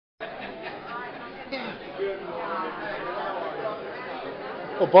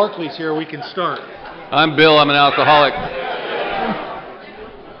Well, Barkley's here. We can start. I'm Bill. I'm an alcoholic.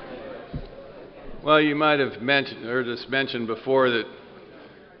 Well, you might have heard us mention before that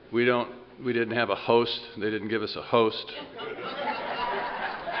we didn't have a host. They didn't give us a host.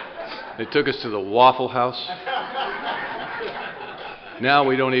 They took us to the Waffle House. Now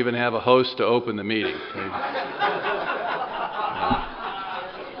we don't even have a host to open the meeting.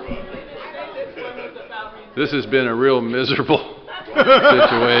 This has been a real miserable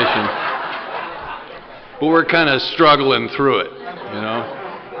situation. But we're kind of struggling through it, you know.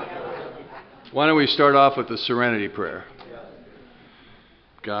 Why don't we start off with the serenity prayer?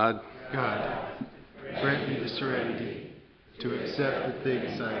 God, Grant me the serenity to accept the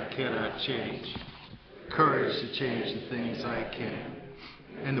things I cannot change, courage to change the things I can,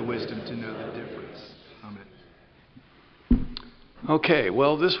 and the wisdom to know the difference. Amen. Okay,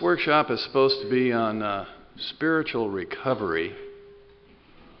 well, this workshop is supposed to be on spiritual recovery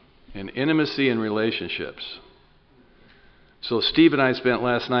and intimacy in relationships. So Steve and I spent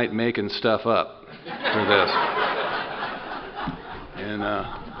last night making stuff up for this. And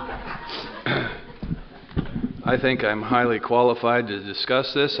I think I'm highly qualified to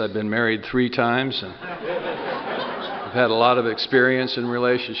discuss this. I've been married 3 times, and I've had a lot of experience in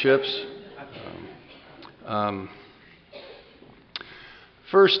relationships.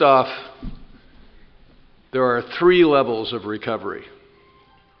 First off, there are 3 levels of recovery.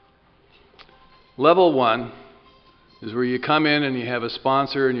 Level 1 is where you come in and you have a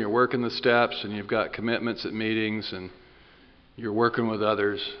sponsor and you're working the steps and you've got commitments at meetings and you're working with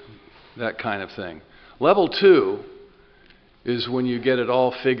others, that kind of thing. Level 2 is when you get it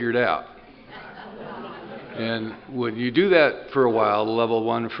all figured out. And when you do that for a while, level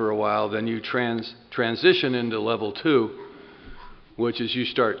 1 for a while, then you transition into level 2, which is you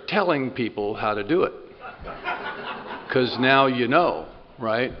start telling people how to do it. Because now you know,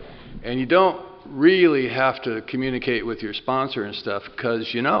 right? And you don't really have to communicate with your sponsor and stuff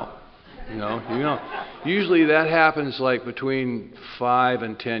because you know. Usually that happens like between 5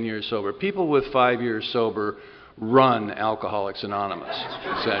 and 10 years sober. People with 5 years sober run Alcoholics Anonymous,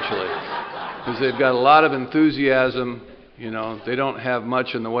 essentially. Because they've got a lot of enthusiasm, they don't have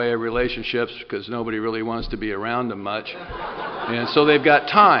much in the way of relationships because nobody really wants to be around them much. And so they've got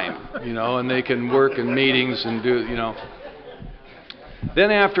time, and they can work in meetings and do,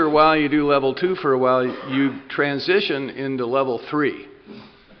 Then after a while, you do level 2 for a while, you transition into level 3.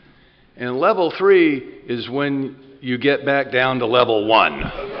 And level 3 is when you get back down to level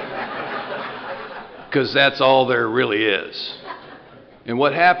 1. Because that's all there really is. And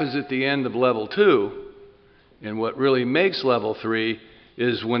what happens at the end of level 2, and what really makes level 3,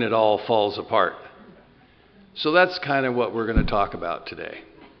 is when it all falls apart. So that's kind of what we're going to talk about today,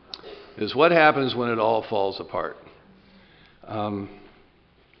 is what happens when it all falls apart.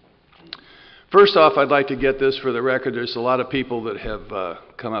 First off, I'd like to get this for the record. There's a lot of people that have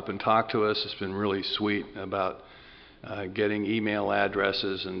come up and talked to us. It's been really sweet about getting email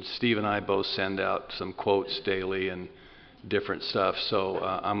addresses, and Steve and I both send out some quotes daily and different stuff. So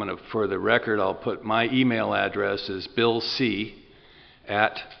I'm going to, for the record, I'll put my email address is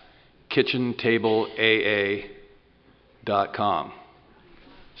billc@kitchentableaa.com.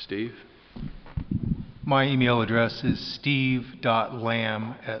 Steve? My email address is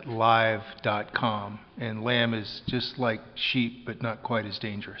steve.lamb@live.com, and lamb is just like sheep, but not quite as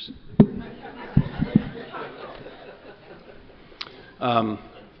dangerous. So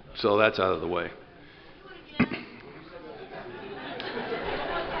that's out of the way.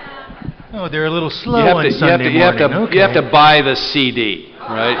 Oh, they're a little slow on Sunday morning. You have to buy the CD,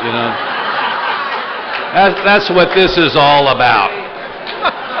 right? That's what this is all about,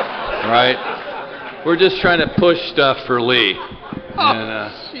 right? We're just trying to push stuff for Lee.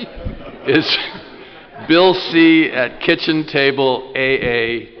 And it's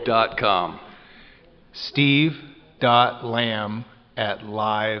billc@kitchentableaa.com.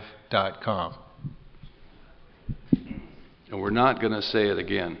 steve.lamb@live.com. And we're not going to say it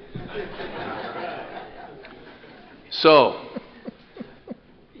again. So,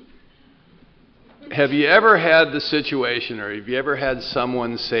 have you ever had the situation, or have you ever had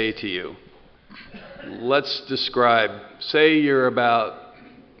someone say to you, let's describe, say you're about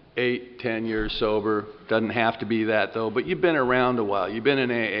 8, 10 years sober, doesn't have to be that though, but you've been around a while, you've been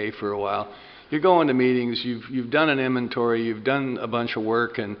in AA for a while, you're going to meetings, you've done an inventory, you've done a bunch of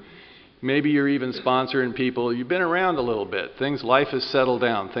work, and maybe you're even sponsoring people, you've been around a little bit, life has settled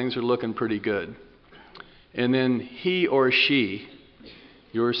down, things are looking pretty good. And then he or she,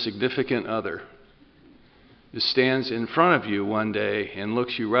 your significant other, stands in front of you one day and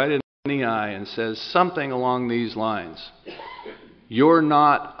looks you right in in the eye and says something along these lines: "You're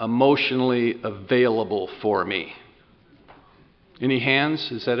not emotionally available for me." Any hands?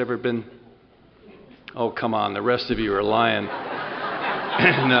 Has that ever been? Oh, come on, the rest of you are lying.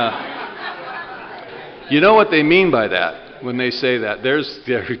 And you know what they mean by that when they say that?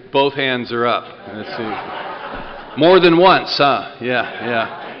 Both hands are up. Let's see. More than once, huh?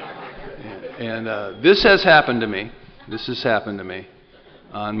 Yeah. And this has happened to me. This has happened to me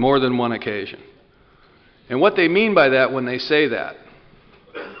on more than one occasion. And what they mean by that when they say that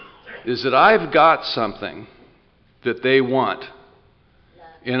is that I've got something that they want,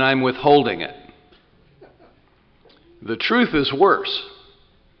 and I'm withholding it. The truth is worse.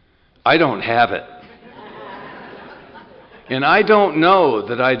 I don't have it. And I don't know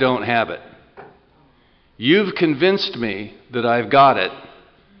that I don't have it. You've convinced me that I've got it,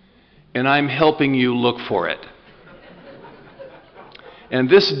 and I'm helping you look for it. And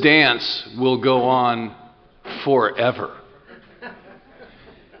this dance will go on forever.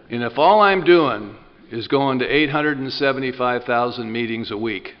 And if all I'm doing is going to 875,000 meetings a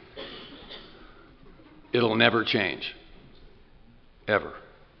week, it'll never change. Ever.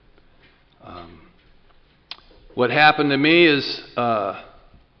 What happened to me is I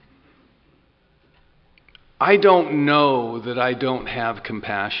don't know that I don't have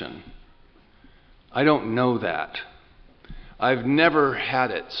compassion. I don't know that. I've never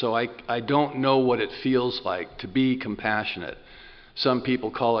had it, so I don't know what it feels like to be compassionate. Some people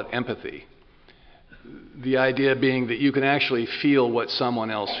call it empathy. The idea being that you can actually feel what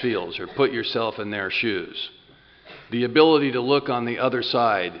someone else feels or put yourself in their shoes. The ability to look on the other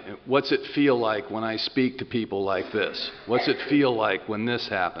side. What's it feel like when I speak to people like this? What's it feel like when this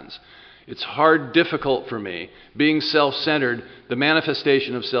happens? It's hard, difficult for me. Being self-centered, the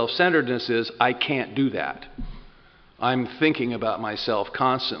manifestation of self-centeredness is I can't do that. I'm thinking about myself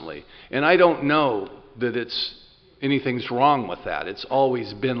constantly. And I don't know that anything's wrong with that. It's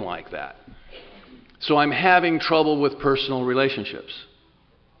always been like that. So I'm having trouble with personal relationships.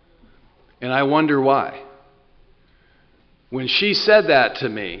 And I wonder why. When she said that to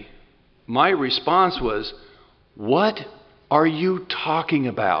me, my response was, "What are you talking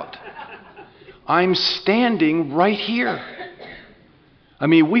about? I'm standing right here." I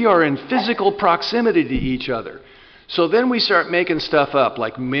mean, we are in physical proximity to each other. So then we start making stuff up,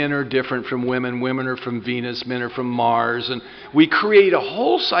 like men are different from women, women are from Venus, men are from Mars, and we create a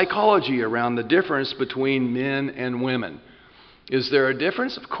whole psychology around the difference between men and women. Is there a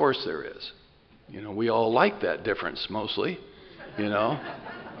difference? Of course there is. You know, we all like that difference mostly, you know.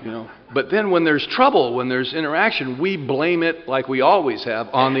 But then when there's trouble, when there's interaction, we blame it, like we always have,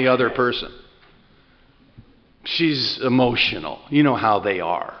 on the other person. She's emotional. You know how they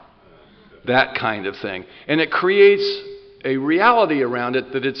are. That kind of thing. And it creates a reality around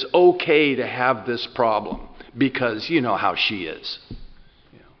it that it's okay to have this problem because you know how she is.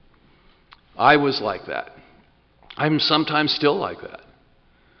 I was like that. I'm sometimes still like that.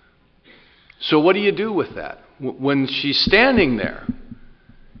 So what do you do with that? When she's standing there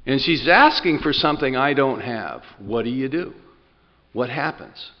and she's asking for something I don't have, what do? What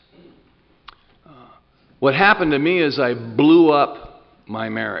happens? What happened to me is I blew up my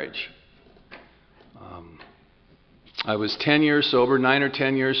marriage. I was 10 years sober, 9 or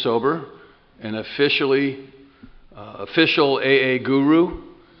 10 years sober, an official AA guru,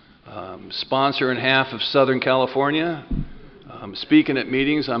 sponsor in half of Southern California, speaking at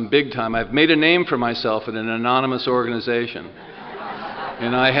meetings. I'm big time. I've made a name for myself in an anonymous organization.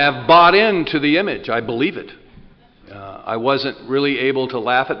 And I have bought into the image. I believe it. I wasn't really able to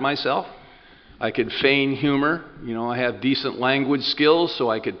laugh at myself. I could feign humor. You know, I have decent language skills,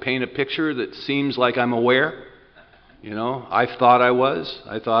 so I could paint a picture that seems like I'm aware. You know, I thought I was.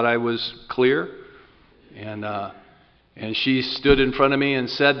 I thought I was clear. And she stood in front of me and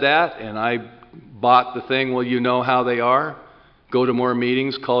said that, and I bought the thing, well, you know how they are. Go to more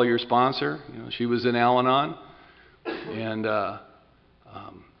meetings, call your sponsor. You know, she was in Al-Anon. And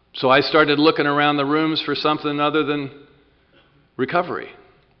so I started looking around the rooms for something other than recovery.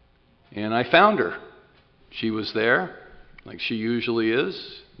 And I found her. She was there, like she usually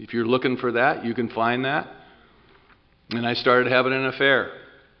is. If you're looking for that, you can find that. And I started having an affair.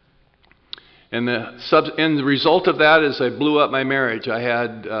 And the result of that is I blew up my marriage. I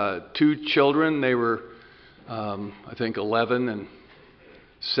had 2 children. They were, I think, 11 and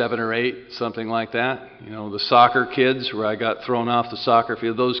 7 or 8, something like that. You know, the soccer kids, where I got thrown off the soccer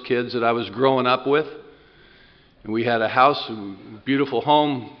field, those kids that I was growing up with. And we had a house, a beautiful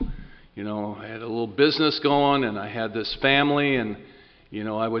home. You know, I had a little business going, and I had this family, and You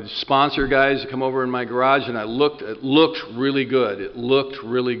know, I would sponsor guys to come over in my garage, and it looked really good. It looked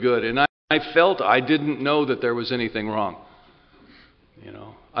really good. And I felt I didn't know that there was anything wrong. You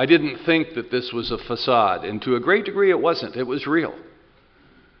know, I didn't think that this was a facade. And to a great degree, it wasn't. It was real.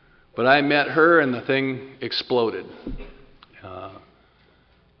 But I met her, and the thing exploded.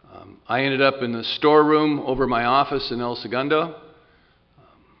 I ended up in the storeroom over my office in El Segundo.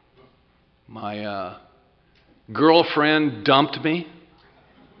 My girlfriend dumped me.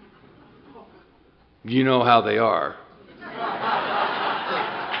 You know how they are.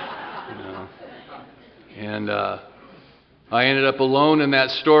 You know. And I ended up alone in that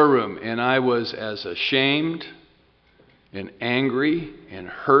storeroom, and I was as ashamed and angry and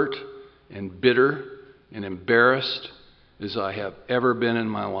hurt and bitter and embarrassed as I have ever been in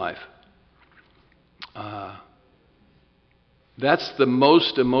my life. That's the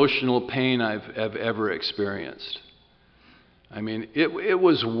most emotional pain I've ever experienced. I mean, it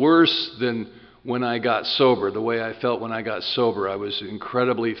was worse than when I got sober, the way I felt when I got sober. I was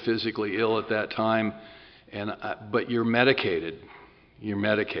incredibly physically ill at that time, but you're medicated. You're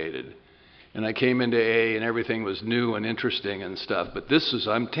medicated. And I came into AA and everything was new and interesting and stuff. But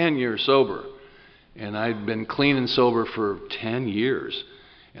I'm 10 years sober. And I'd been clean and sober for 10 years.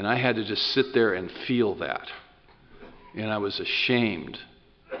 And I had to just sit there and feel that. And I was ashamed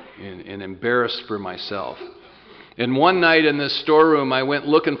and embarrassed for myself. And one night in this storeroom, I went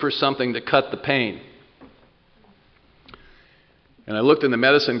looking for something to cut the pain. And I looked in the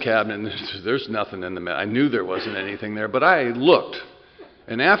medicine cabinet, and there's nothing in I knew there wasn't anything there, but I looked.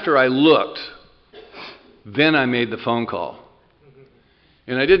 And after I looked, then I made the phone call.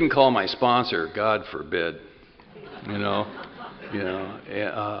 And I didn't call my sponsor, God forbid. You know.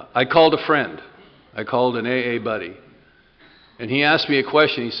 I called a friend. I called an AA buddy. And he asked me a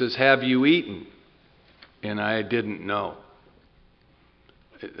question. He says, "Have you eaten?" And I didn't know.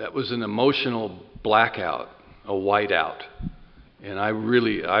 That was an emotional blackout, a whiteout. And I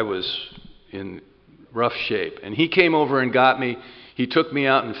was in rough shape. And he came over and got me. He took me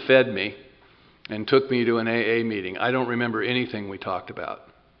out and fed me and took me to an AA meeting. I don't remember anything we talked about.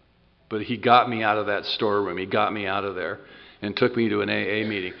 But he got me out of that storeroom. He got me out of there and took me to an AA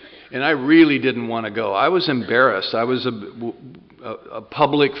meeting. And I really didn't want to go. I was embarrassed. I was a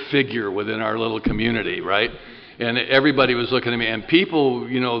public figure within our little community, right? And everybody was looking at me. And people,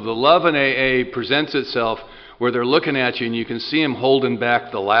 you know, the love in AA presents itself where they're looking at you and you can see them holding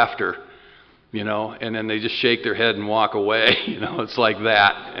back the laughter, you know, and then they just shake their head and walk away. You know, it's like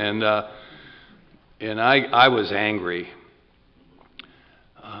that. And I was angry.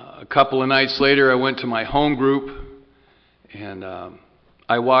 A couple of nights later, I went to my home group, and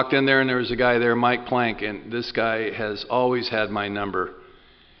I walked in there, and there was a guy there, Mike Plank, and this guy has always had my number.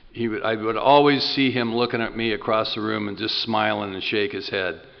 I would always see him looking at me across the room and just smiling and shake his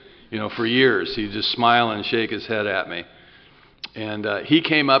head. You know, for years, he'd just smile and shake his head at me. And he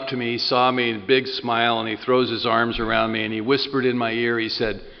came up to me, he saw me, a big smile, and he throws his arms around me, and he whispered in my ear, he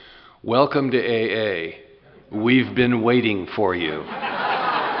said, "Welcome to AA. We've been waiting for you."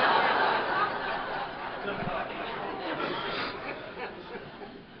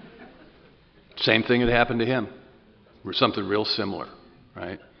 Same thing had happened to him, or something real similar,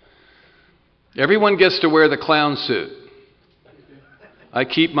 right? Everyone gets to wear the clown suit. I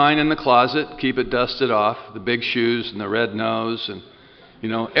keep mine in the closet, keep it dusted off, the big shoes and the red nose, and, you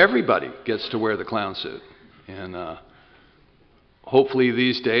know, everybody gets to wear the clown suit. And hopefully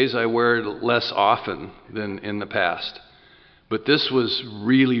these days I wear it less often than in the past. But this was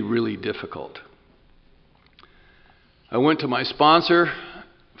really, really difficult. I went to my sponsor,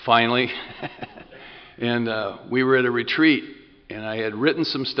 finally, and we were at a retreat, and I had written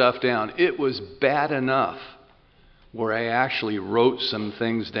some stuff down. It was bad enough where I actually wrote some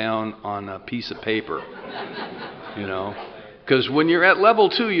things down on a piece of paper, you know, because when you're at level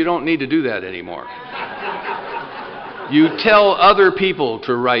 2, you don't need to do that anymore. You tell other people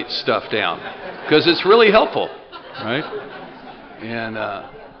to write stuff down because it's really helpful, right? And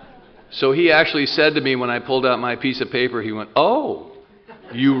so he actually said to me when I pulled out my piece of paper, he went, "Oh,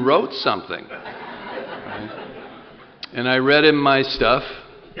 you wrote something." Right? And I read him my stuff,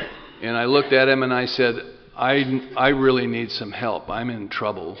 and I looked at him and I said, I really need some help. I'm in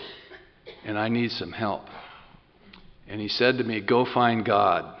trouble, and I need some help. And he said to me, "Go find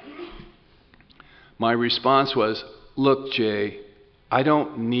God." My response was, "Look, Jay, I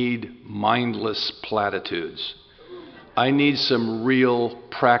don't need mindless platitudes. I need some real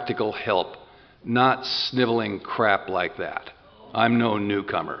practical help, not sniveling crap like that. I'm no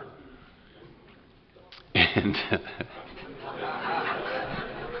newcomer." And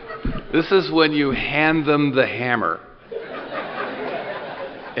this is when you hand them the hammer.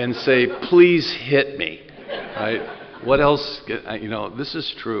 and say, please hit me, right? What else, this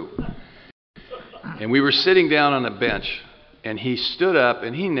is true. And we were sitting down on a bench, and he stood up,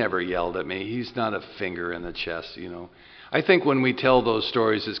 and he never yelled at me. He's not a finger in the chest, I think when we tell those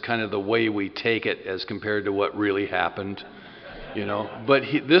stories, it's kind of the way we take it as compared to what really happened, But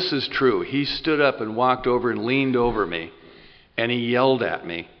this is true. He stood up and walked over and leaned over me, and he yelled at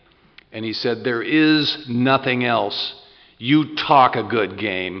me. And he said, there is nothing else. You talk a good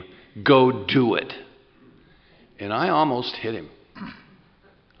game. Go do it. And I almost hit him.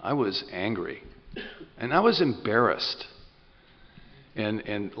 I was angry. And I was embarrassed.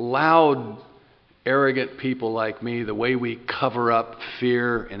 And loud, arrogant people like me, the way we cover up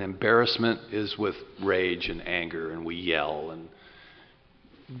fear and embarrassment is with rage and anger. And we yell and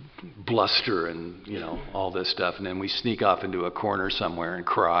bluster and, all this stuff. And then we sneak off into a corner somewhere and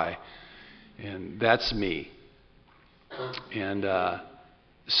cry. And that's me. And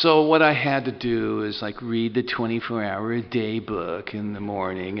so what I had to do is read the 24-hour-a-day book in the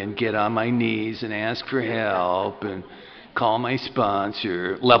morning and get on my knees and ask for help and call my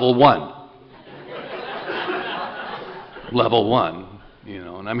sponsor. Level 1. Level 1.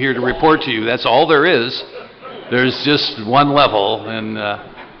 And I'm here to report to you that's all there is. There's just one level,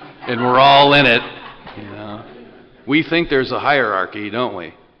 and we're all in it. We think there's a hierarchy, don't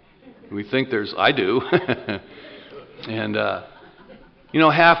we? We think I do. And,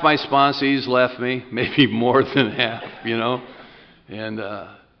 half my sponsees left me, maybe more than half, And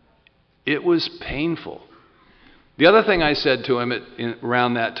it was painful. The other thing I said to him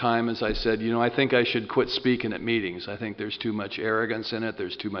around that time is I said, I think I should quit speaking at meetings. I think there's too much arrogance in it.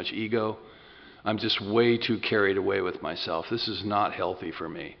 There's too much ego. I'm just way too carried away with myself. This is not healthy for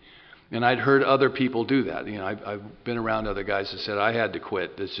me. And I'd heard other people do that. I've been around other guys that said, I had to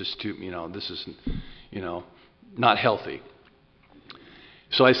quit. It's just too, this is, not healthy.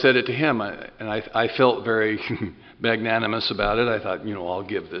 So I said it to him, and I felt very magnanimous about it. I thought, I'll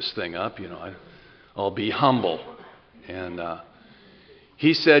give this thing up. I'll be humble. And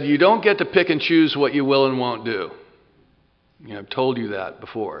he said, you don't get to pick and choose what you will and won't do. I've told you that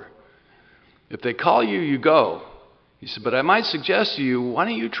before. If they call you, you go. He said, but I might suggest to you, why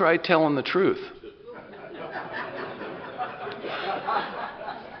don't you try telling the truth?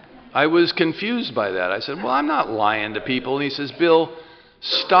 I was confused by that. I said, well, I'm not lying to people. And he says, Bill,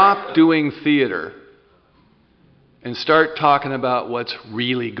 stop doing theater and start talking about what's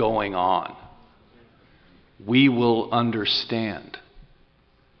really going on. We will understand.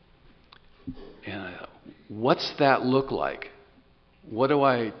 And I thought, what's that look like? What do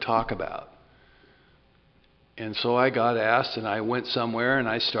I talk about? And so I got asked, and I went somewhere, and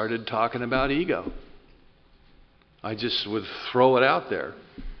I started talking about ego. I just would throw it out there.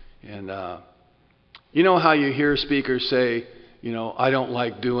 And you know how you hear speakers say, I don't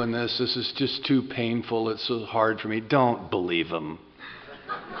like doing this. This is just too painful. It's so hard for me. Don't believe them.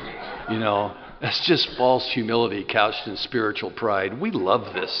 That's just false humility couched in spiritual pride. We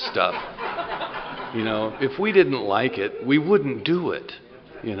love this stuff. If we didn't like it, we wouldn't do it.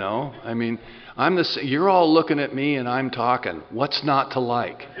 You're all looking at me and I'm talking. What's not to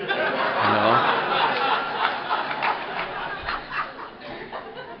like?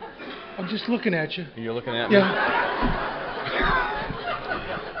 I'm just looking at you. You're looking at me? Yeah.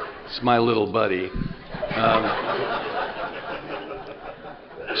 It's my little buddy.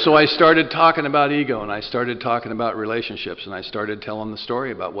 So I started talking about ego, and I started talking about relationships, and I started telling the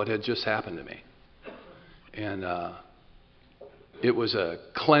story about what had just happened to me. And it was a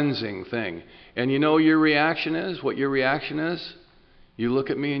cleansing thing. And your reaction is, what your reaction is? You look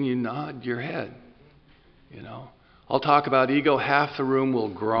at me and you nod your head. I'll talk about ego, half the room will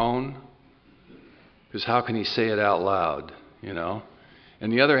groan, because how can he say it out loud,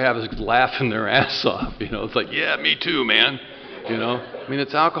 And the other half is laughing their ass off, It's like, yeah, me too, man.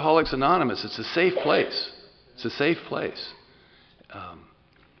 It's Alcoholics Anonymous. It's a safe place. It's a safe place.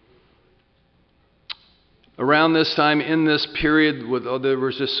 Around this time, in this period, there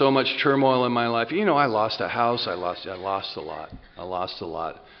was just so much turmoil in my life. I lost a house. I lost a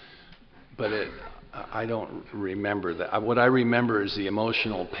lot. But I don't remember that. What I remember is the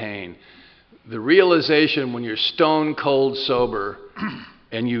emotional pain. The realization when you're stone cold sober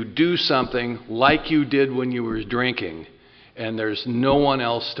and you do something like you did when you were drinking, and there's no one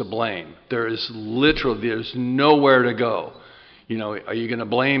else to blame. There's nowhere to go. Are you going to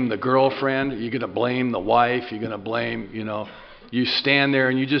blame the girlfriend? Are you going to blame the wife? Are you going to blame, you stand there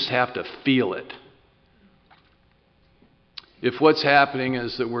and you just have to feel it. If what's happening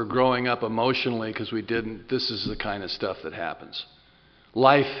is that we're growing up emotionally because we didn't, this is the kind of stuff that happens.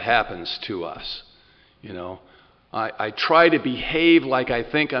 Life happens to us, I try to behave like I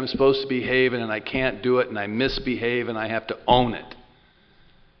think I'm supposed to behave, and I can't do it, and I misbehave, and I have to own it.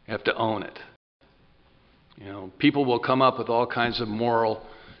 I have to own it. You know, people will come up with all kinds of moral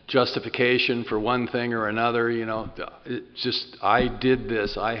justification for one thing or another. You know, it's just, I did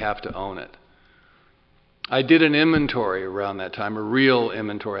this, I have to own it. I did an inventory around that time, a real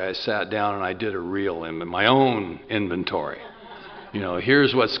inventory. I sat down and I did a real my own inventory. You know,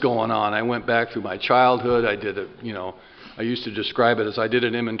 here's what's going on. I went back through my childhood. I did I used to describe it as I did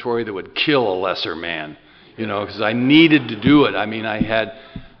an inventory that would kill a lesser man, you know, because I needed to do it. I mean,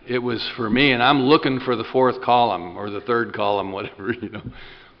 it was for me, and I'm looking for the fourth column or the third column, whatever, you know.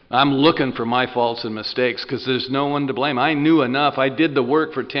 I'm looking for my faults and mistakes because there's no one to blame. I knew enough. I did the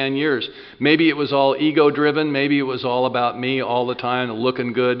work for 10 years. Maybe it was all ego-driven. Maybe it was all about me all the time,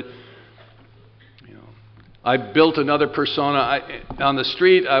 looking good. I built another persona. On the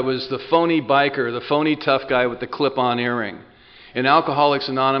street, I was the phony biker, the phony tough guy with the clip-on earring. In Alcoholics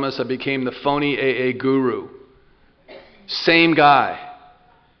Anonymous, I became the phony AA guru. Same guy.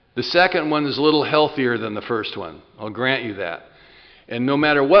 The second one is a little healthier than the first one. I'll grant you that. And no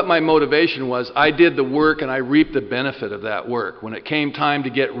matter what my motivation was, I did the work and I reaped the benefit of that work. When it came time to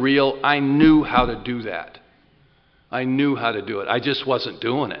get real, I knew how to do that. I knew how to do it. I just wasn't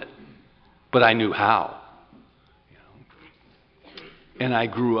doing it. But I knew how. And I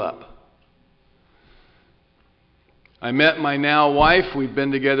grew up. I met my now wife. We've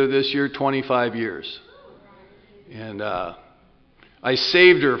been together this year 25 years. And I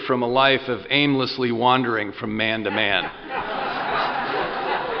saved her from a life of aimlessly wandering from man to man.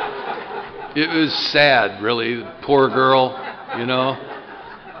 It was sad, really. Poor girl, you know,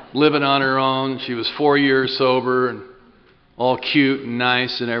 living on her own. She was 4 years sober and all cute and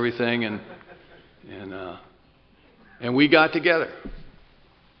nice and everything. And we got together.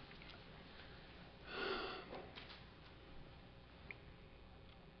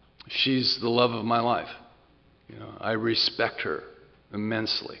 She's the love of my life. You know, I respect her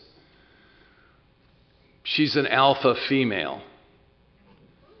immensely. She's an alpha female.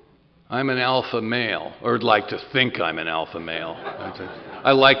 I'm an alpha male, or I'd like to think I'm an alpha male.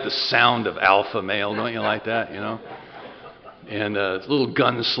 I like the sound of alpha male, don't you like that, you know? And a little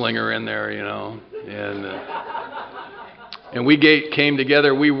gunslinger in there, you know. And we came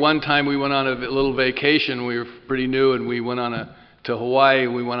together. One time we went on a little vacation. We were pretty new, and we went to Hawaii.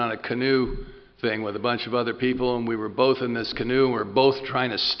 We went on a canoe thing with a bunch of other people, and we were both in this canoe, and we were both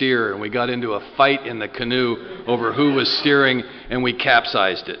trying to steer, and we got into a fight in the canoe over who was steering, and we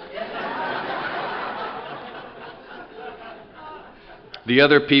capsized it. The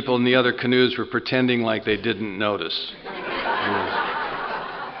other people in the other canoes were pretending like they didn't notice.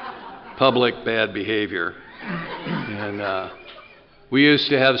 Public bad behavior. And we used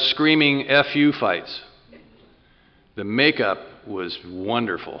to have screaming FU fights. The makeup was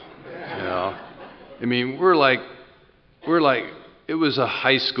wonderful, you know. I mean, we're like, it was a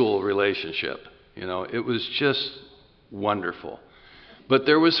high school relationship, you know. It was just wonderful. But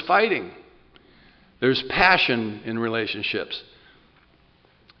there was fighting. There's passion in relationships.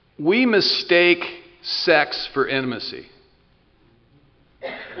 We mistake sex for intimacy.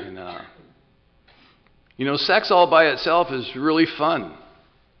 And, you know, sex all by itself is really fun.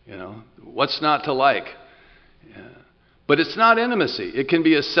 You know, what's not to like? Yeah. But it's not intimacy. It can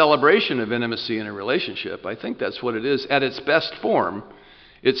be a celebration of intimacy in a relationship. I think that's what it is. At its best form,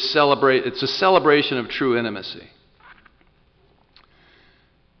 it's a celebration of true intimacy.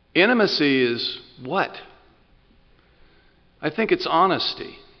 Intimacy is what? I think it's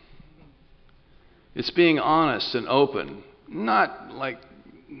honesty. It's being honest and open. Not like...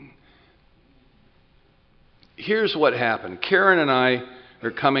 Here's what happened. Karen and I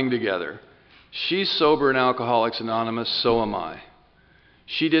are coming together. She's sober in Alcoholics Anonymous, so am I.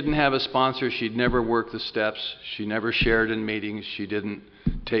 She didn't have a sponsor. She'd never worked the steps. She never shared in meetings. She didn't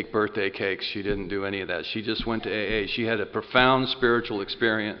take birthday cakes. She didn't do any of that. She just went to AA. She had a profound spiritual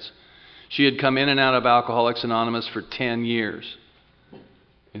experience. She had come in and out of Alcoholics Anonymous for 10 years.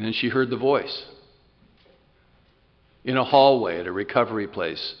 And then she heard the voice in a hallway at a recovery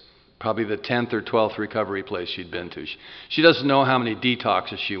place. Probably the 10th or 12th recovery place she'd been to. She doesn't know how many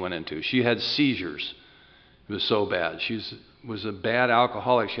detoxes she went into. She had seizures. It was so bad. She was a bad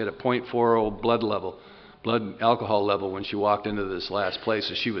alcoholic. She had a 0.40 blood alcohol level when she walked into this last place.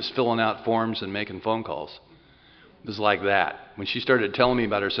 So she was filling out forms and making phone calls. It was like that. When she started telling me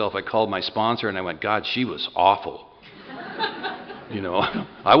about herself, I called my sponsor and I went, God, she was awful. You know,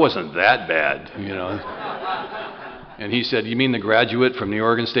 I wasn't that bad, you know. And he said, you mean the graduate from the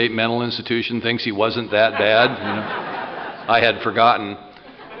Oregon State Mental Institution thinks he wasn't that bad? You know, I had forgotten.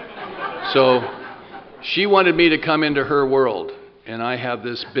 So She wanted me to come into her world, and I have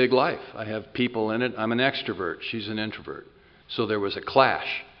this big life. I have people in it. I'm an extrovert. She's an introvert. So there was a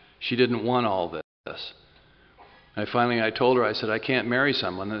clash. She didn't want all this. I told her, I said, I can't marry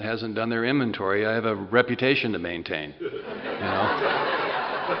someone that hasn't done their inventory. I have a reputation to maintain. You know?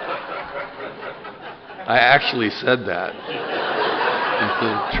 I actually said that. It's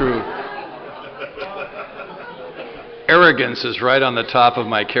the truth. Arrogance is right on the top of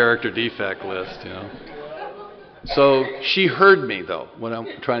my character defect list, you know. So she heard me, though. What I'm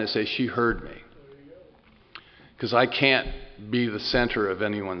trying to say, she heard me. Because I can't be the center of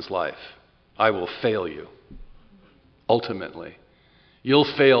anyone's life. I will fail you. Ultimately.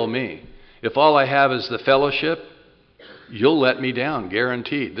 You'll fail me. If all I have is the fellowship, you'll let me down,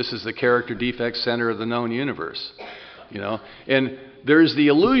 guaranteed. This is the character defect center of the known universe. You know? And there's the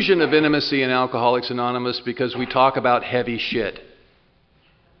illusion of intimacy in Alcoholics Anonymous because we talk about heavy shit.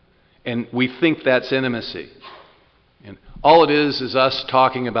 And we think that's intimacy. And all it is us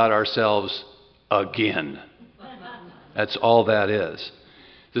talking about ourselves again. That's all that is.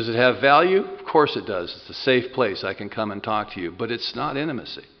 Does it have value? Of course it does. It's a safe place. I can come and talk to you. But it's not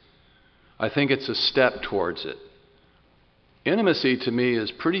intimacy. I think it's a step towards it. Intimacy to me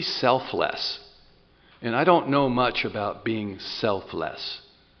is pretty selfless. And I don't know much about being selfless.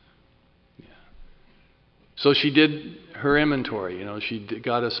 Yeah. So she did her inventory. You know, she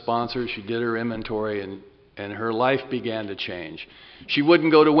got a sponsor. She did her inventory, and her life began to change. She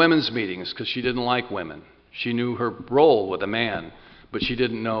wouldn't go to women's meetings because she didn't like women. She knew her role with a man, but she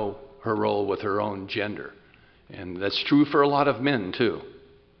didn't know her role with her own gender. And that's true for a lot of men, too.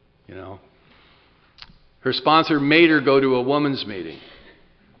 You know. Her sponsor made her go to a women's meeting.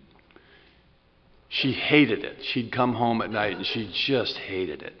 She hated it. She'd come home at night and she just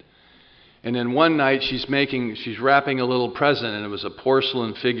hated it. And then one night she's wrapping a little present, and it was a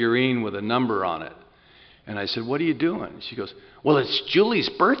porcelain figurine with a number on it. And I said, "What are you doing?" She goes, "Well, it's Julie's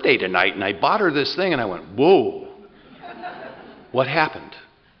birthday tonight, and I bought her this thing." And I went, "Whoa. What happened?"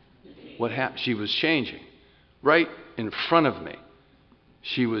 What happened? She was changing. Right in front of me.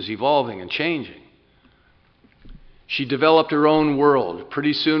 She was evolving and changing. She developed her own world.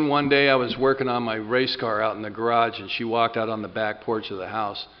 Pretty soon one day I was working on my race car out in the garage, and she walked out on the back porch of the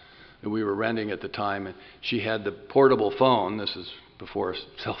house that we were renting at the time, and she had the portable phone. This is before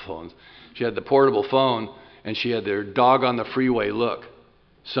cell phones. She had the portable phone, and she had their dog on the freeway look.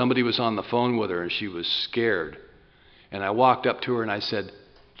 Somebody was on the phone with her, and she was scared. And I walked up to her and I said,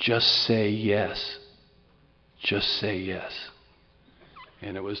 "Just say yes. Just say yes."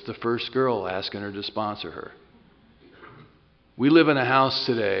 And it was the first girl asking her to sponsor her. We live in a house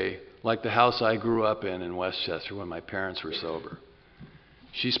today like the house I grew up in Westchester when my parents were sober.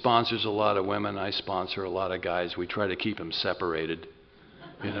 She sponsors a lot of women. I sponsor a lot of guys. We try to keep them separated,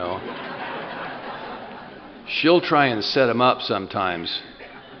 you know. She'll try and set them up sometimes.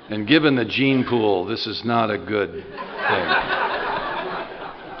 And given the gene pool, this is not a good thing.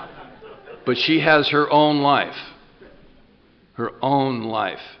 But she has her own life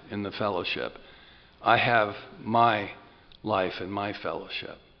in the fellowship. I have my life in my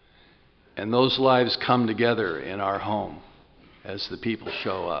fellowship. And those lives come together in our home as the people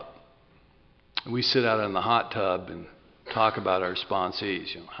show up. We sit out in the hot tub and talk about our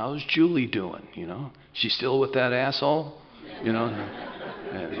sponsees. You know, how's Julie doing? You know, she still with that asshole? You know,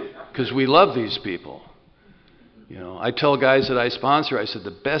 because we love these people. You know, I tell guys that I sponsor, I said,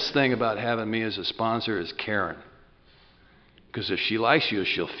 the best thing about having me as a sponsor is Karen. Because if she likes you,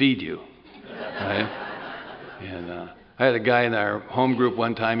 she'll feed you. Right? And I had a guy in our home group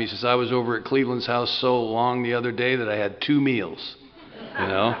one time, he says, I was over at Cleveland's house so long the other day that I had 2 meals. You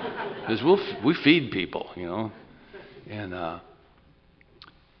know? Because we feed people, you know. And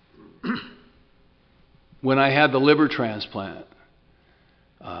when I had the liver transplant,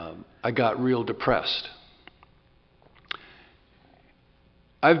 I got real depressed.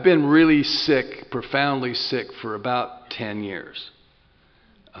 I've been really sick, profoundly sick, for about 10 years.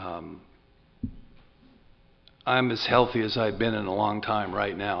 I'm as healthy as I've been in a long time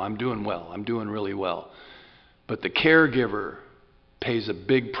right now. I'm doing well. I'm doing really well. But the caregiver pays a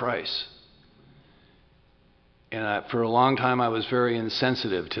big price. And for a long time, I was very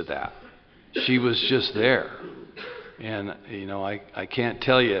insensitive to that. She was just there. And, you know, I can't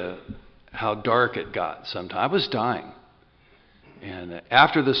tell you how dark it got sometimes. I was dying. And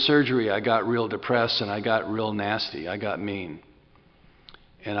after the surgery, I got real depressed and I got real nasty. I got mean.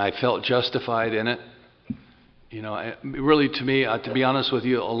 And I felt justified in it. You know, really, to me, to be honest with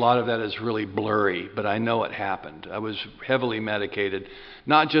you, a lot of that is really blurry, but I know it happened. I was heavily medicated,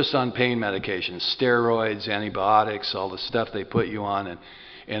 not just on pain medications, steroids, antibiotics, all the stuff they put you on.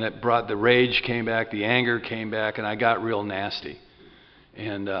 And it brought, the rage came back, the anger came back, and I got real nasty.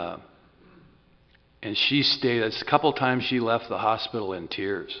 And she stayed, a couple times she left the hospital in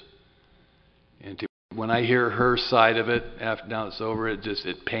tears. And when I hear her side of it, after now it's over,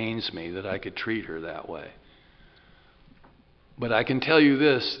 it pains me that I could treat her that way. But I can tell you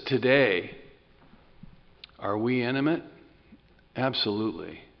this, today, are we intimate?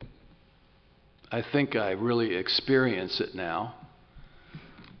 Absolutely. I think I really experience it now.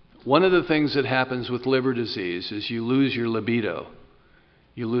 One of the things that happens with liver disease is you lose your libido.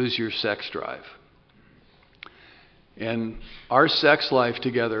 You lose your sex drive. And our sex life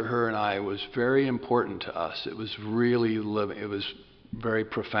together, her and I, was very important to us. It was really living. It was very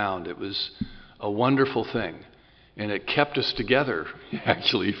profound. It was a wonderful thing. And it kept us together,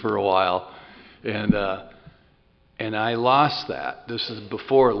 actually, for a while. And I lost that. This is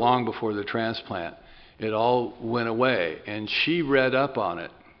before, long before the transplant. It all went away. And she read up on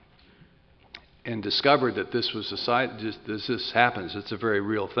it and discovered that this was a side, this happens. It's a very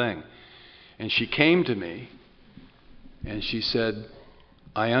real thing. And she came to me and she said,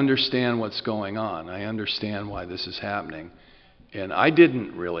 I understand what's going on. I understand why this is happening. And I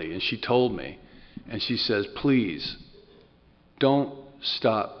didn't really. And she told me. And she says, please, don't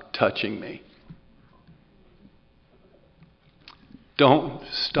stop touching me. Don't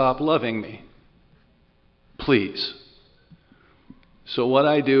stop loving me. Please. So what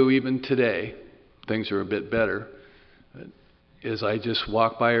I do even today, things are a bit better, is I just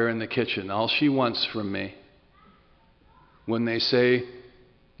walk by her in the kitchen. All she wants from me, when they say,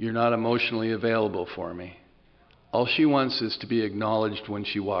 you're not emotionally available for me, all she wants is to be acknowledged when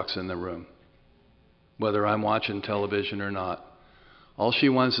she walks in the room, whether I'm watching television or not. All she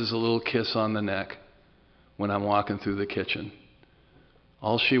wants is a little kiss on the neck when I'm walking through the kitchen.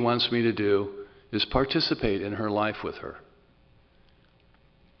 All she wants me to do is participate in her life with her.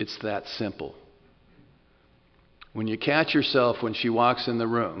 It's that simple. When you catch yourself when she walks in the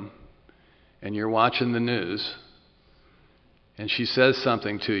room and you're watching the news and she says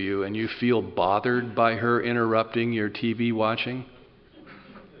something to you and you feel bothered by her interrupting your TV watching,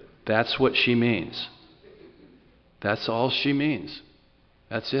 that's what she means. That's all she means.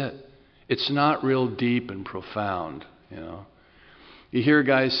 That's it. It's not real deep and profound, you know. You hear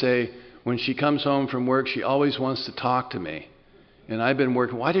guys say, when she comes home from work, she always wants to talk to me. And I've been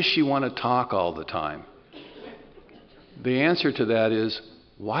working, why does she want to talk all the time? The answer to that is,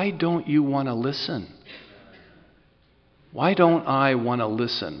 why don't you want to listen? Why don't I want to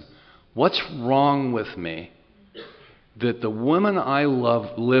listen? What's wrong with me that the woman I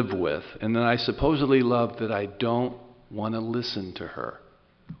live with, and that I supposedly love, that I don't want to listen to her?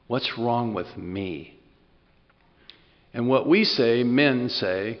 What's wrong with me? And what we say, men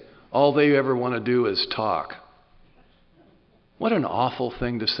say, all they ever want to do is talk. What an awful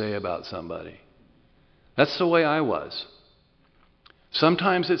thing to say about somebody. That's the way I was.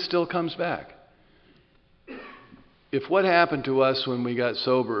 Sometimes it still comes back. If what happened to us when we got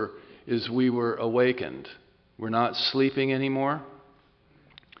sober is we were awakened, we're not sleeping anymore,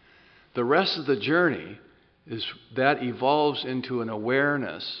 the rest of the journey is that evolves into an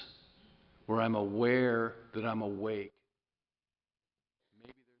awareness where I'm aware that I'm awake.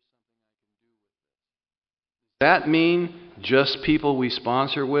 Maybe there's something I can do with it. Does that mean just people we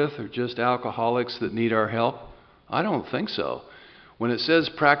sponsor with or just alcoholics that need our help? I don't think so. When it says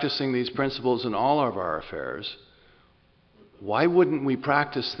practicing these principles in all of our affairs, why wouldn't we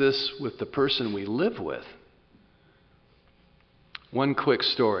practice this with the person we live with? One quick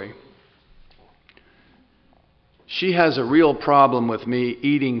story. She has a real problem with me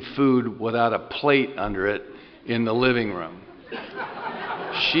eating food without a plate under it in the living room.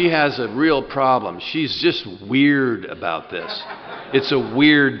 She has a real problem. She's just weird about this. It's a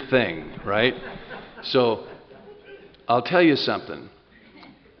weird thing, right? So I'll tell you something.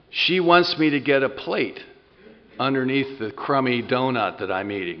 She wants me to get a plate underneath the crummy donut that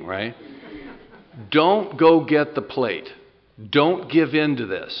I'm eating, right? Don't go get the plate. Don't give in to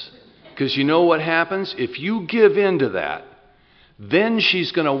this. Because you know what happens? If you give in to that, then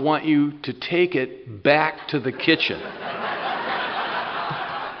she's going to want you to take it back to the kitchen.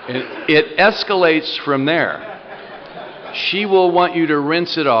 And it escalates from there. She will want you to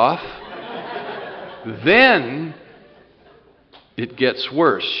rinse it off. Then it gets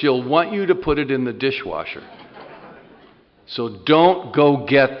worse. She'll want you to put it in the dishwasher. So don't go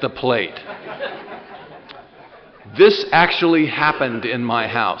get the plate. This actually happened in my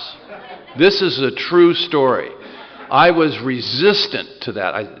house. This is a true story. I was resistant to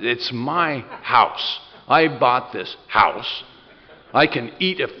that. It's my house. I bought this house. I can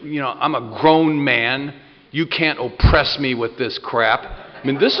eat if, I'm a grown man. You can't oppress me with this crap. I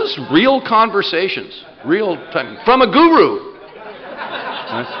mean, this is real conversations, real time, from a guru,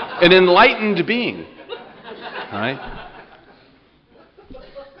 right? An enlightened being, right?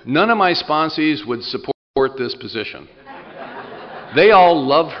 None of my sponsees would support this position. They all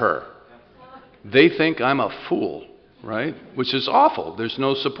love her. They think I'm a fool, right? Which is awful. There's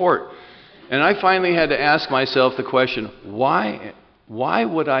no support. And I finally had to ask myself the question, why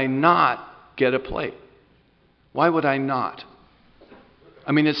would I not get a plate? Why would I not?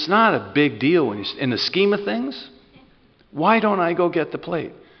 I mean, it's not a big deal in the scheme of things. Why don't I go get the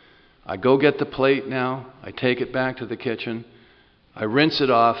plate? I go get the plate now. I take it back to the kitchen. I rinse it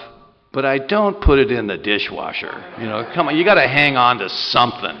off, but I don't put it in the dishwasher. You know, come on, you got to hang on to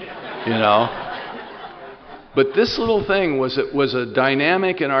something, you know. But this little thing was a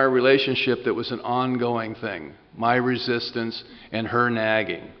dynamic in our relationship that was an ongoing thing. My resistance and her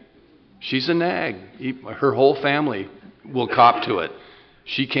nagging. She's a nag. Her whole family will cop to it.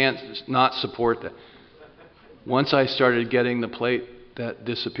 She can't not support that. Once I started getting the plate, that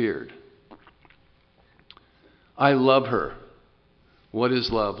disappeared. I love her. What is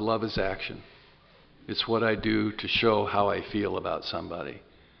love? Love is action. It's what I do to show how I feel about somebody.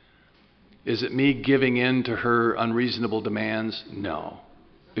 Is it me giving in to her unreasonable demands? No.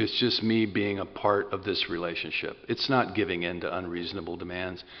 It's just me being a part of this relationship. It's not giving in to unreasonable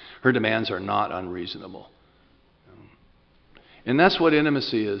demands. Her demands are not unreasonable. And that's what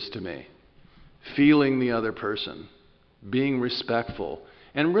intimacy is to me. Feeling the other person, being respectful,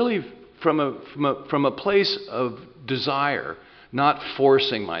 and really from a place of desire, not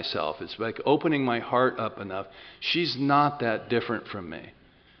forcing myself. It's like opening my heart up enough. She's not that different from me,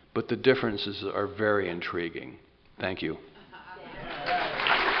 but the differences are very intriguing. Thank you.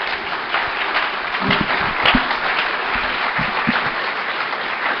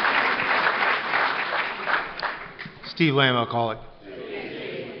 Steve Lamb, alcoholic.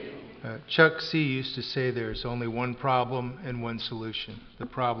 Chuck C. used to say there's only one problem and one solution. The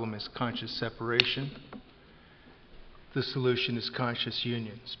problem is conscious separation. The solution is conscious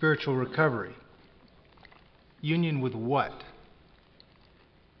union. Spiritual recovery. Union with what?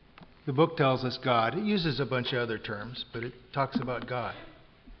 The book tells us God. It uses a bunch of other terms, but it talks about God.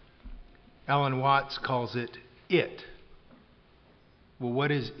 Alan Watts calls it it. Well,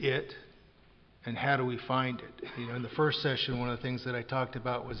 what is it? And how do we find it? You know, in the first session, one of the things that I talked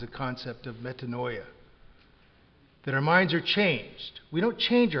about was the concept of metanoia. That our minds are changed. We don't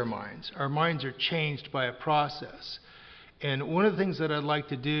change our minds. Our minds are changed by a process. And one of the things that I'd like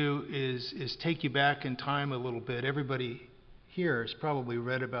to do is take you back in time a little bit. Everybody here has probably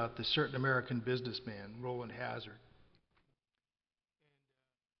read about the certain American businessman, Roland Hazard.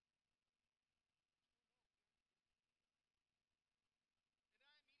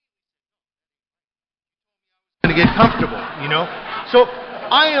 To get comfortable, you know. So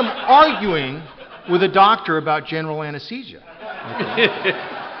I am arguing with a doctor about general anesthesia. Okay?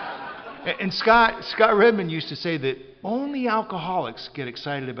 And Scott Redmond used to say that only alcoholics get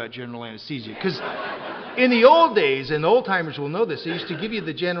excited about general anesthesia. Because in the old days, and the old timers will know this, they used to give you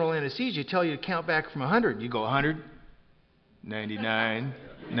the general anesthesia, tell you to count back from 100. You go 100, 99,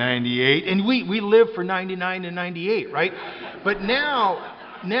 98, and we live for 99 and 98, right? But now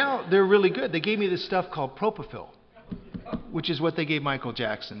they're really good. They gave me this stuff called propofol, which is what they gave Michael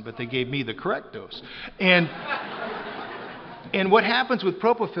Jackson, but they gave me the correct dose. And what happens with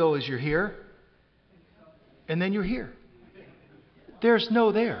propofol is you're here, and then you're here. There's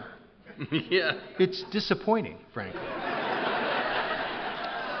no there. Yeah. It's disappointing, frankly.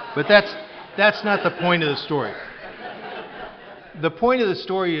 But that's not the point of the story. The point of the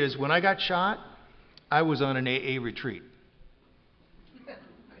story is when I got shot, I was on an AA retreat.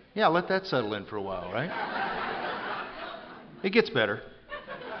 Yeah, let that settle in for a while, right? It gets better.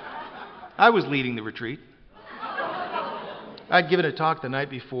 I was leading the retreat. I'd given a talk the night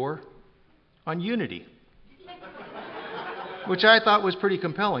before on unity, which I thought was pretty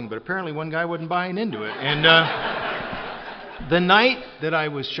compelling, but apparently one guy wasn't buying into it. And the night that I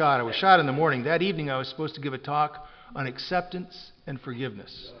was shot in the morning. That evening I was supposed to give a talk on acceptance and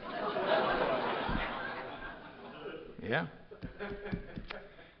forgiveness. Yeah.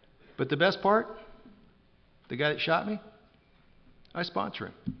 But the best part, the guy that shot me, I sponsor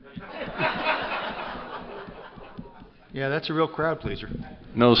him. Yeah, that's a real crowd pleaser.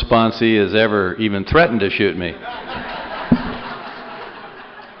 No sponsee has ever even threatened to shoot me.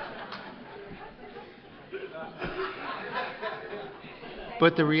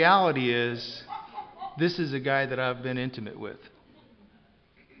 But the reality is, this is a guy that I've been intimate with.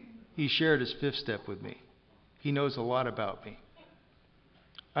 He shared his fifth step with me. He knows a lot about me.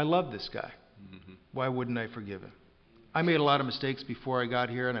 I love this guy. Mm-hmm. Why wouldn't I forgive him? I made a lot of mistakes before I got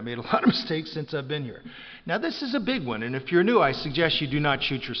here, and I made a lot of mistakes since I've been here. Now, this is a big one, and if you're new, I suggest you do not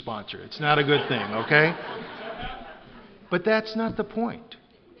shoot your sponsor. It's not a good thing, okay? But that's not the point.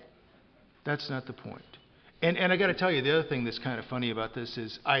 That's not the point. And I got to tell you, the other thing that's kind of funny about this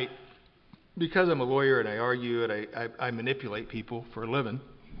is because I'm a lawyer and I argue and I manipulate people for a living,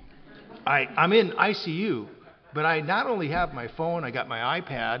 I'm in ICU, but I not only have my phone, I got my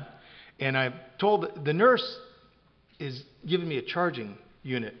iPad, and I've told the nurse is giving me a charging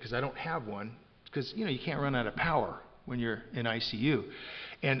unit because I don't have one, because you can't run out of power when you're in ICU.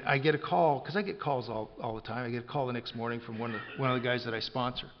 And I get a call, because I get calls all the time. I get a call the next morning from one of the guys that I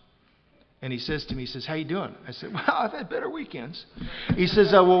sponsor. And he says to me, how you doing? I said, well, I've had better weekends. He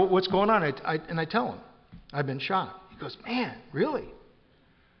says, well, what's going on? And I tell him, I've been shot. He goes, man, really?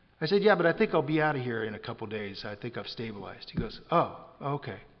 I said, yeah, but I think I'll be out of here in a couple days. I think I've stabilized. He goes, oh,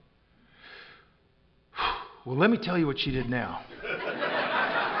 okay. Well, let me tell you what she did now.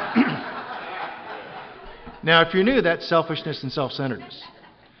 Now, if you're new, that's selfishness and self-centeredness.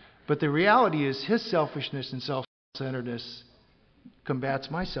 But the reality is his selfishness and self-centeredness combats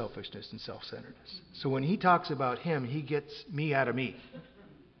my selfishness and self-centeredness. So when he talks about him, he gets me out of me.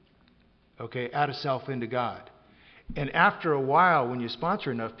 Okay, out of self into God. And after a while, when you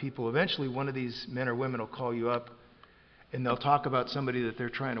sponsor enough people, eventually one of these men or women will call you up and they'll talk about somebody that they're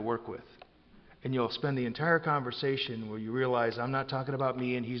trying to work with. And you'll spend the entire conversation where you realize I'm not talking about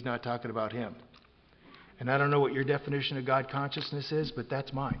me and he's not talking about him. And I don't know what your definition of God consciousness is, but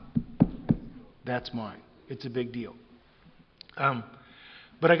that's mine. That's mine. It's a big deal.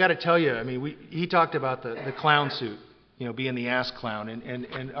 But I got to tell you, I mean, he talked about the clown suit, being the ass clown.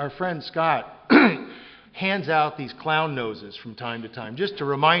 And our friend Scott hands out these clown noses from time to time just to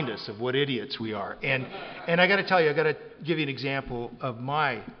remind us of what idiots we are. And I got to tell you, I got to give you an example of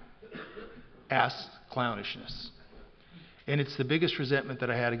my ass clownishness. And it's the biggest resentment that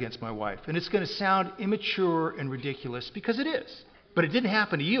I had against my wife. And it's going to sound immature and ridiculous because it is. But it didn't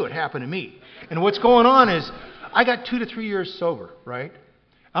happen to you, it happened to me. And what's going on is I got 2 to 3 years sober, right?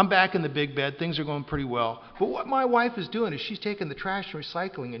 I'm back in the big bed, things are going pretty well. But what my wife is doing is she's taking the trash and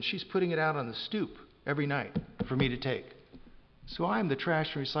recycling and she's putting it out on the stoop every night for me to take. So I'm the trash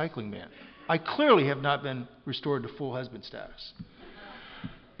and recycling man. I clearly have not been restored to full husband status.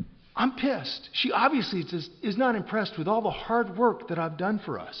 I'm pissed. She obviously is not impressed with all the hard work that I've done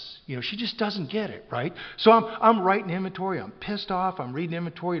for us. She just doesn't get it, right? So I'm writing inventory. I'm pissed off. I'm reading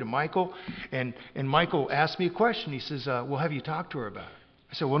inventory to Michael. And Michael asked me a question. He says, well, have you talked to her about it?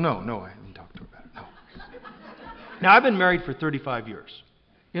 I said, well, no, I haven't talked to her about it. No. Now, I've been married for 35 years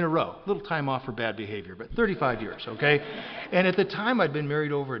in a row. A little time off for bad behavior, but 35 years, okay? And at the time, I'd been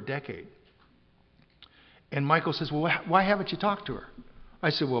married over a decade. And Michael says, well, why haven't you talked to her? I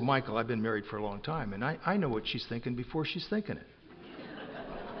said, well, Michael, I've been married for a long time, and I know what she's thinking before she's thinking it.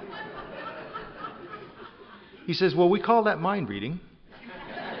 He says, well, we call that mind reading,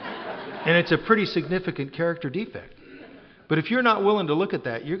 and it's a pretty significant character defect. But if you're not willing to look at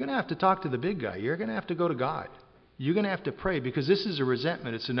that, you're going to have to talk to the big guy. You're going to have to go to God. You're going to have to pray, because this is a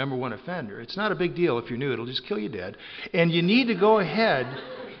resentment. It's the number one offender. It's not a big deal if you're new. It'll just kill you dead. And you need to go ahead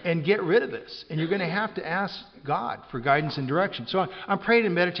and get rid of this. And you're going to have to ask God for guidance and direction. So I'm praying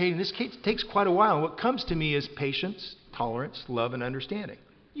and meditating. This takes quite a while. And what comes to me is patience, tolerance, love, and understanding.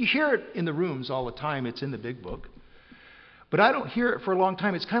 You hear it in the rooms all the time. It's in the big book. But I don't hear it for a long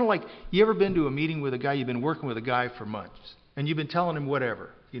time. It's kind of like, you ever been to a meeting with a guy, you've been working with a guy for months, and you've been telling him whatever,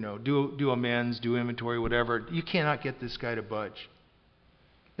 do amends, do inventory, whatever. You cannot get this guy to budge.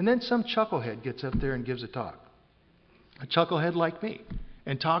 And then some chucklehead gets up there and gives a talk. A chucklehead like me.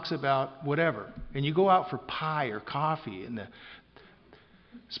 And talks about whatever. And you go out for pie or coffee, and the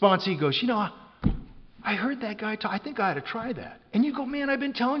sponsee goes, I heard that guy talk. I think I ought to try that. And you go, man, I've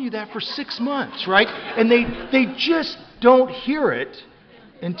been telling you that for 6 months, right? And they just don't hear it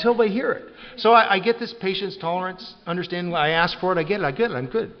until they hear it. So I get this patience, tolerance, understanding. I ask for it, I get it, I'm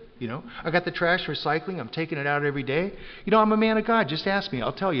good. I got the trash recycling, I'm taking it out every day. I'm a man of God, just ask me,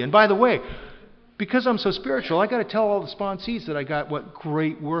 I'll tell you. And by the way, because I'm so spiritual, I got to tell all the sponsees that I got what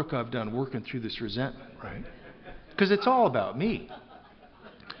great work I've done working through this resentment, right? Because it's all about me.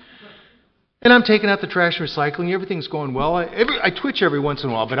 And I'm taking out the trash and recycling. Everything's going well. I twitch every once in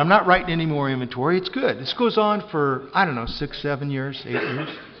a while, but I'm not writing any more inventory. It's good. This goes on for, 6, 7 years, 8 years.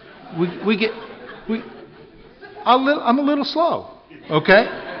 I'm a little slow, okay?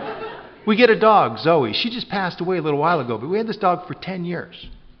 We get a dog, Zoe. She just passed away a little while ago, but we had this dog for 10 years.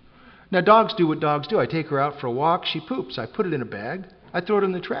 Now, dogs do what dogs do. I take her out for a walk. She poops. I put it in a bag. I throw it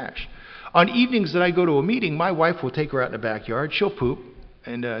in the trash. On evenings that I go to a meeting, my wife will take her out in the backyard. She'll poop.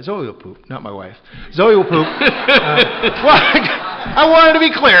 And Zoe will poop, not my wife. Zoe will poop. Well, I wanted to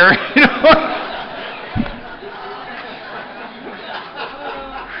be clear, you know.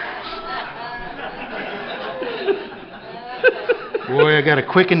 Boy, I got a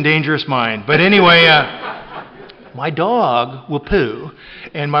quick and dangerous mind. But anyway, my dog will poo,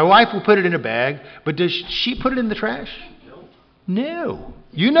 and my wife will put it in a bag, but does she put it in the trash? No.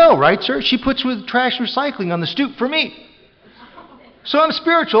 You know, right, sir? She puts with trash recycling on the stoop for me. So I'm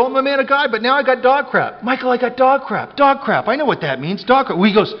spiritual, I'm a man of God, but now I got dog crap. Michael, I got dog crap. Dog crap. I know what that means. Dog crap. Well,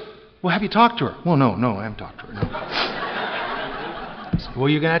 he goes, well, have you talked to her? Well, no, I haven't talked to her. No. I said, well,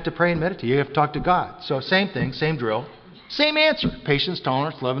 you're going to have to pray and meditate. You have to talk to God. So same thing, same drill. Same answer. Patience,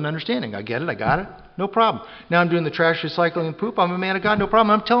 tolerance, love, and understanding. I get it. I got it. No problem. Now I'm doing the trash, recycling, and poop. I'm a man of God. No problem.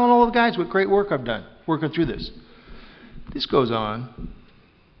 I'm telling all the guys what great work I've done working through this. This goes on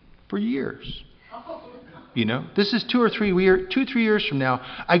for years. You know, this is 2 or 3 years from now.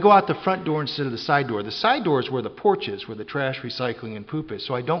 I go out the front door instead of the side door. The side door is where the porch is, where the trash, recycling, and poop is.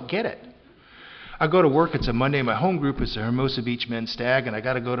 So I don't get it. I go to work. It's a Monday. My home group is the Hermosa Beach Men's Stag, and I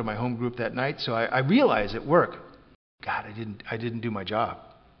got to go to my home group that night. So I realize at work, God, I didn't do my job.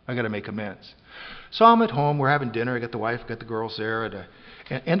 I got to make amends. So I'm at home. We're having dinner. I got the wife, got the girls there,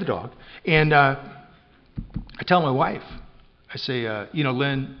 and the dog. And I tell my wife, I say, you know,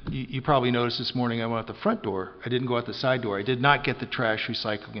 Lynn, you probably noticed this morning I went out the front door. I didn't go out the side door. I did not get the trash,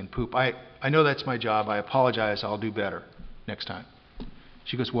 recycling, and poop. I know that's my job. I apologize. I'll do better next time.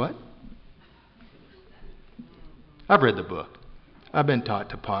 She goes, what? I've read the book. I've been taught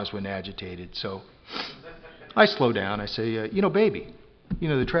to pause when agitated, so I slow down. I say, you know, baby, you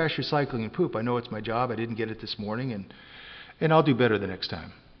know, the trash, recycling, and poop, I know it's my job. I didn't get it this morning, and I'll do better the next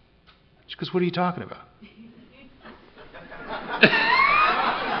time. She goes, what are you talking about?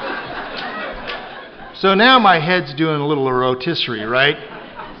 So now my head's doing a little rotisserie, right?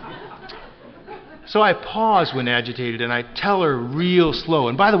 So I pause when agitated, and I tell her real slow.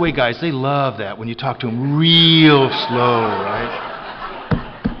 And by the way, guys, they love that when you talk to them real slow, right?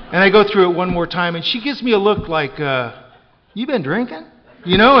 And I go through it one more time, and she gives me a look like, you been drinking?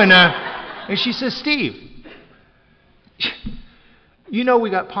 You know, and she says, Steve, you know we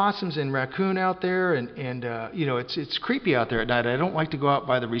got possums and raccoon out there, and you know, it's creepy out there at night. I don't like to go out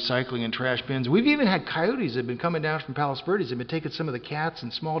by the recycling and trash bins. We've even had coyotes that have been coming down from Palos Verdes. They've been taking some of the cats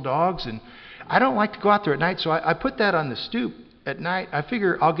and small dogs, and I don't like to go out there at night, so I put that on the stoop at night. I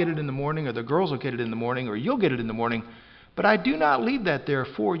figure I'll get it in the morning, or the girls will get it in the morning, or you'll get it in the morning. But I do not leave that there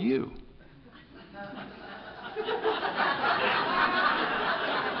for you.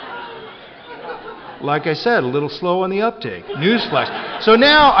 Like I said, a little slow on the uptake. Newsflash. So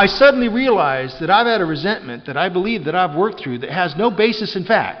now I suddenly realize that I've had a resentment that I believe that I've worked through that has no basis in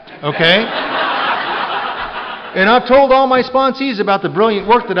fact. Okay? And I've told all my sponsees about the brilliant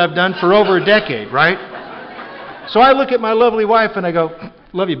work that I've done for over a decade, right? So I look at my lovely wife and I go,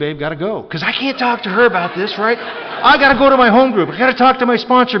 love you, babe, gotta go. Because I can't talk to her about this, right? I gotta go to my home group. I gotta talk to my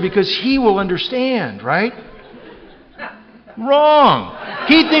sponsor because he will understand, right? Wrong.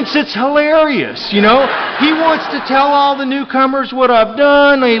 He thinks it's hilarious, you know? He wants to tell all the newcomers what I've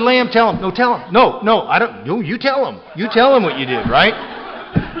done. Hey, Lamb, tell him. No, tell him. No, I don't. No, you tell him. You tell him what you did, right?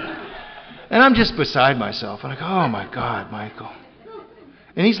 And I'm just beside myself. And I go, oh, my God, Michael.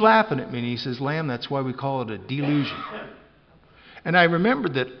 And he's laughing at me, and he says, Lamb, that's why we call it a delusion. And I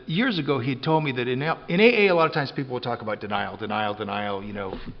remembered that years ago he had told me that in AA, a lot of times people will talk about denial, you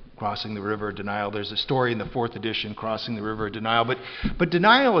know, crossing the river, denial. There's a story in the 4th edition, Crossing the River, denial. But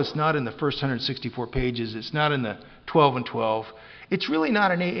denial is not in the first 164 pages. It's not in the 12 and 12. It's really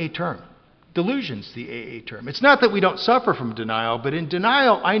not an AA term. Delusion's the AA term. It's not that we don't suffer from denial, but in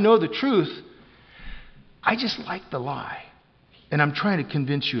denial, I know the truth. I just like the lie. And I'm trying to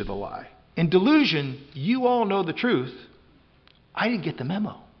convince you of the lie. In delusion, you all know the truth. I didn't get the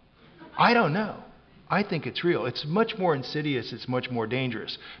memo. I don't know. I think it's real. It's much more insidious. It's much more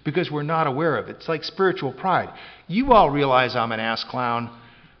dangerous because we're not aware of it. It's like spiritual pride. You all realize I'm an ass clown.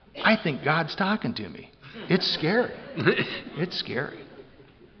 I think God's talking to me. It's scary. It's scary.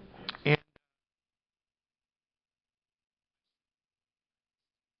 And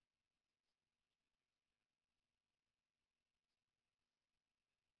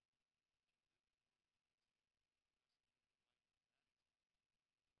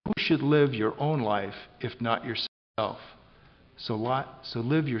who should live your own life if not yourself? So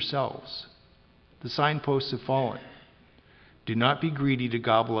live yourselves. The signposts have fallen. Do not be greedy to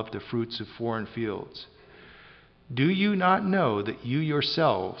gobble up the fruits of foreign fields. Do you not know that you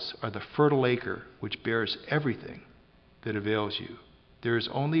yourselves are the fertile acre which bears everything that avails you? There is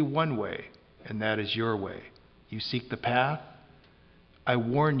only one way, and that is your way. You seek the path, I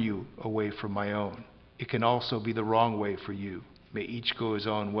warn you away from my own. It can also be the wrong way for you. May each go his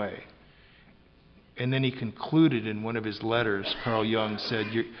own way. And then he concluded in one of his letters, Carl Jung said,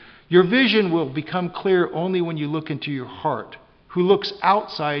 your vision will become clear only when you look into your heart. Who looks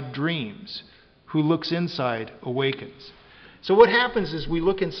outside dreams. Who looks inside awakens. So what happens is we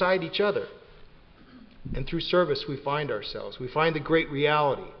look inside each other. And through service we find ourselves. We find the great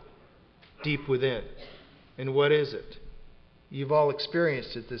reality deep within. And what is it? You've all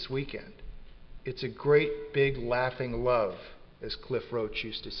experienced it this weekend. It's a great big laughing love, as Cliff Roach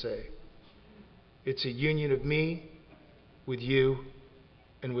used to say. It's a union of me with you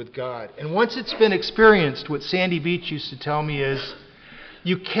and with God. And once it's been experienced, what Sandy Beach used to tell me is,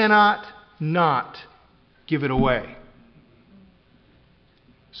 you cannot not give it away.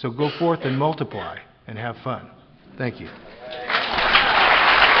 So go forth and multiply and have fun. Thank you.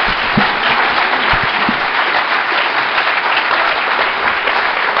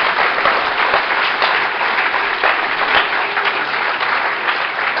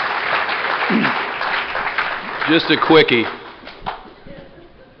 Just a quickie.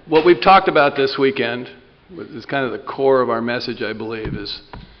 What we've talked about this weekend is kind of the core of our message, I believe, is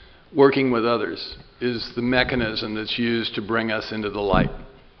working with others, is the mechanism that's used to bring us into the light.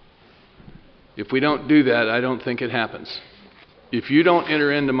 If we don't do that, I don't think it happens. If you don't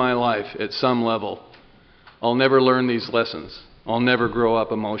enter into my life at some level, I'll never learn these lessons. I'll never grow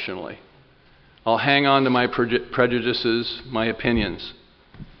up emotionally. I'll hang on to my prejudices, my opinions,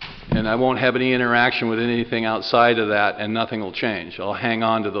 and I won't have any interaction with anything outside of that, and nothing will change. I'll hang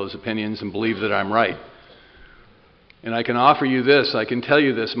on to those opinions and believe that I'm right. And I can offer you this, I can tell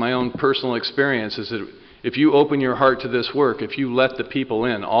you this, my own personal experience is that if you open your heart to this work, if you let the people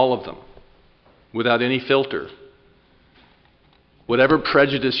in, all of them, without any filter, whatever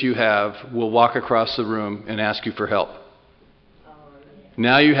prejudice you have will walk across the room and ask you for help.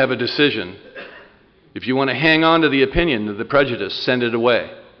 Now you have a decision. If you want to hang on to the opinion, to the prejudice, send it away.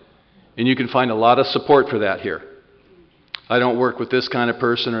 And you can find a lot of support for that here. I don't work with this kind of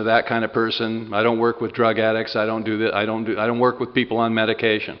person or that kind of person. I don't work with drug addicts. I don't do that. I don't work with people on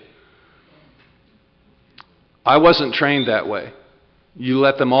medication. I wasn't trained that way. You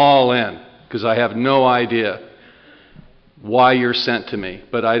let them all in, because I have no idea why you're sent to me,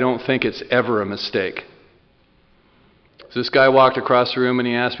 but I don't think it's ever a mistake. So this guy walked across the room and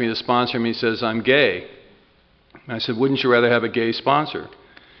he asked me to sponsor him. He says, I'm gay. And I said, wouldn't you rather have a gay sponsor?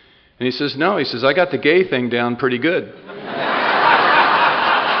 And he says, no. He says, I got the gay thing down pretty good.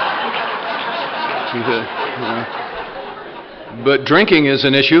 He said, but drinking is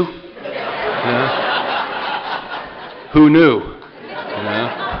an issue. Who knew?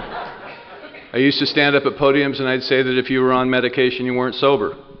 I used to stand up at podiums and I'd say that if you were on medication, you weren't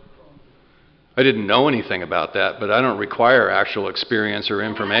sober. I didn't know anything about that, but I don't require actual experience or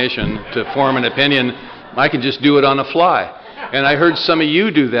information to form an opinion. I can just do it on the fly. And I heard some of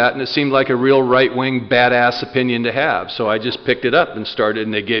you do that, and it seemed like a real right-wing, badass opinion to have. So I just picked it up and started,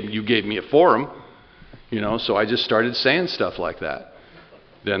 and you gave me a forum, so I just started saying stuff like that.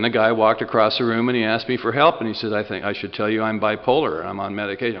 Then the guy walked across the room, and he asked me for help, and he said, I think I should tell you I'm bipolar, and I'm on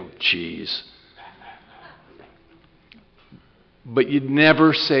medication. Jeez. But you'd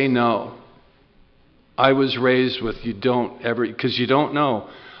never say no. I was raised with you don't ever, because you don't know.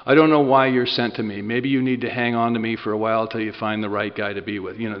 I don't know why you're sent to me. Maybe you need to hang on to me for a while till you find the right guy to be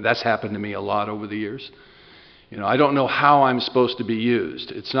with. That's happened to me a lot over the years. I don't know how I'm supposed to be used.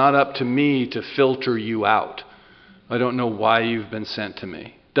 It's not up to me to filter you out. I don't know why you've been sent to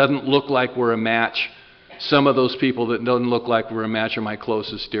me. Doesn't look like we're a match. Some of those people that doesn't look like we're a match are my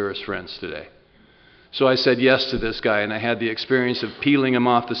closest, dearest friends today. So I said yes to this guy, and I had the experience of peeling him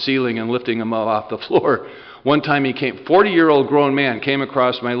off the ceiling and lifting him off the floor. One time he came, 40-year-old grown man came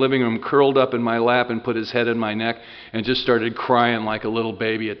across my living room, curled up in my lap and put his head in my neck and just started crying like a little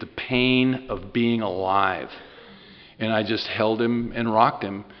baby at the pain of being alive. And I just held him and rocked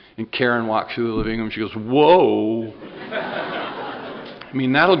him. And Karen walked through the living room. She goes, whoa. I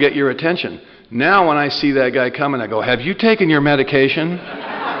mean, that'll get your attention. Now when I see that guy coming, I go, have you taken your medication?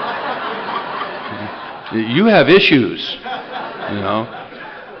 You have issues,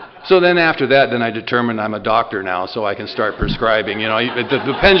 So then after that, then I determined I'm a doctor now, so I can start prescribing.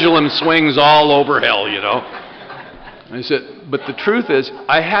 The pendulum swings all over hell, I said, but the truth is,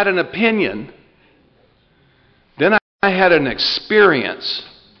 I had an opinion. Then I had an experience,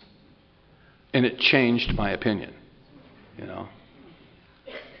 and it changed my opinion,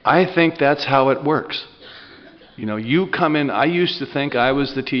 I think that's how it works. You come in, I used to think I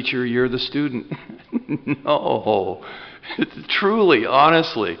was the teacher, you're the student. No, truly,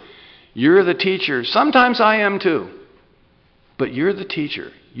 honestly, you're the teacher. Sometimes I am too. but you're the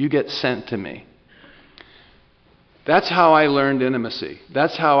teacher. You get sent to me. That's how I learned intimacy.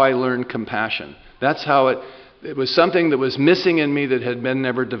 That's how I learned compassion. That's how it was something that was missing in me that had been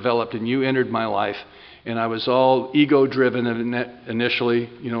never developed, and you entered my life. And I was all ego-driven initially,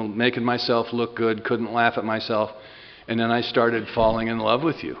 making myself look good, couldn't laugh at myself. And then I started falling in love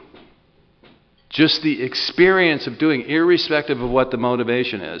with you. Just the experience of doing, irrespective of what the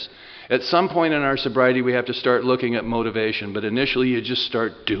motivation is. At some point in our sobriety, we have to start looking at motivation, but initially you just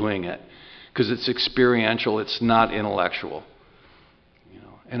start doing it because it's experiential, it's not intellectual.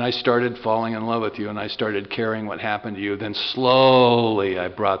 And I started falling in love with you, and I started caring what happened to you. Then slowly I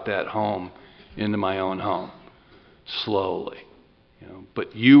brought that home into my own home. Slowly.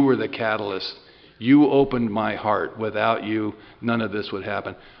 But you were the catalyst. You opened my heart. Without you, none of this would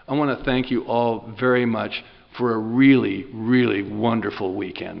happen. I want to thank you all very much for a really, really wonderful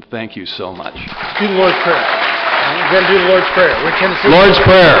weekend. Thank you so much. Do the Lord's Prayer. We're going to do the Lord's Prayer. We're Tennessee. Lord's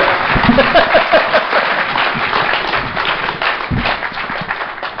Prayer.